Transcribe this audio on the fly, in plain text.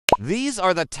These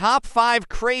are the top 5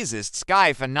 craziest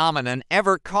sky phenomenon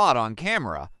ever caught on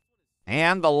camera.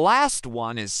 And the last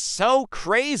one is so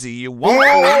crazy you won't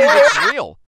believe it's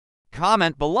real.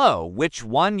 Comment below which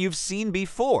one you've seen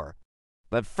before.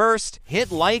 But first,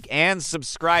 hit like and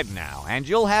subscribe now, and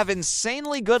you'll have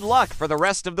insanely good luck for the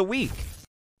rest of the week.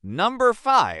 Number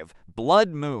 5. Blood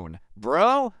moon.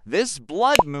 Bro, this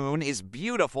blood moon is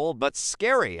beautiful but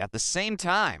scary at the same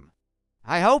time.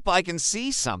 I hope I can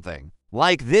see something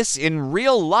like this in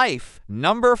real life.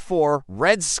 Number 4.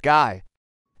 Red sky.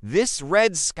 This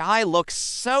red sky looks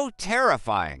so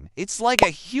terrifying. It's like a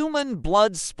human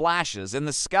blood splashes in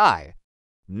the sky.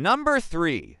 Number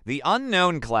 3. The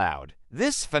unknown cloud.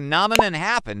 This phenomenon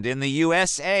happened in the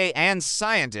USA, and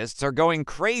scientists are going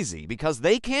crazy because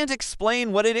they can't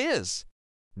explain what it is.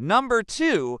 Number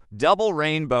 2. Double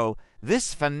rainbow.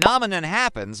 This phenomenon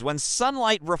happens when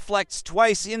sunlight reflects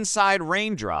twice inside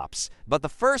raindrops, but the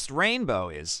first rainbow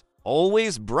is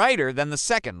always brighter than the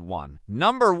second one.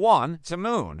 Number 1. To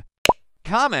moon.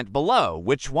 Comment below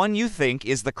which one you think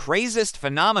is the craziest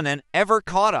phenomenon ever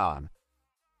caught on.